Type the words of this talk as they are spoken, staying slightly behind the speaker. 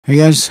Hey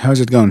guys, how's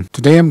it going?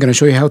 Today I'm gonna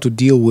show you how to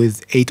deal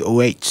with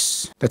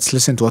 808s. Let's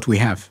listen to what we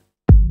have.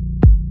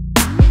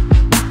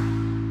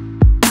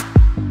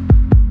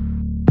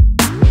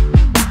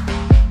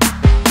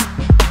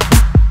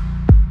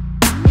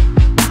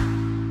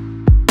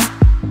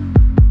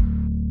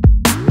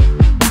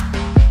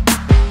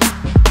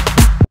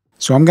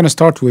 So I'm gonna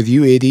start with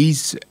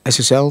UAD's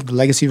SSL, the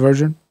legacy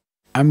version.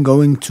 I'm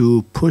going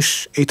to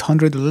push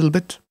 800 a little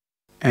bit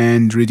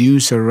and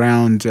reduce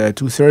around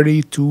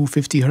 230,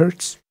 250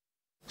 Hertz.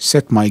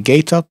 Set my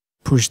gate up,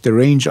 push the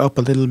range up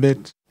a little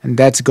bit, and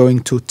that's going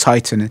to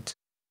tighten it.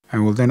 I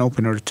will then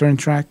open a return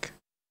track.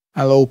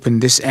 I'll open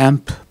this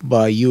amp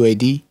by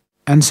UAD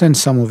and send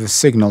some of the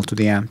signal to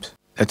the amp.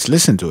 Let's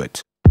listen to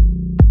it.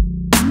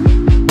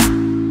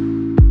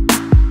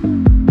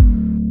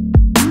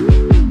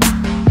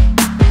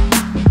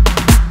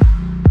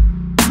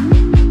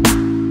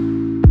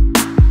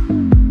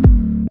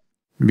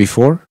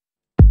 Before.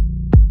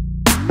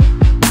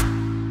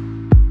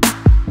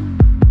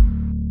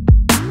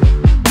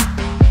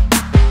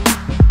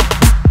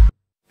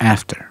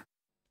 After.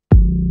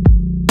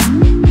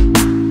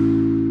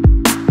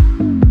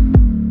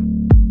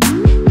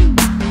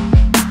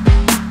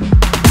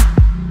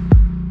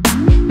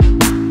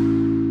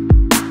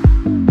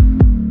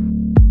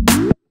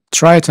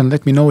 Try it and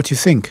let me know what you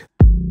think.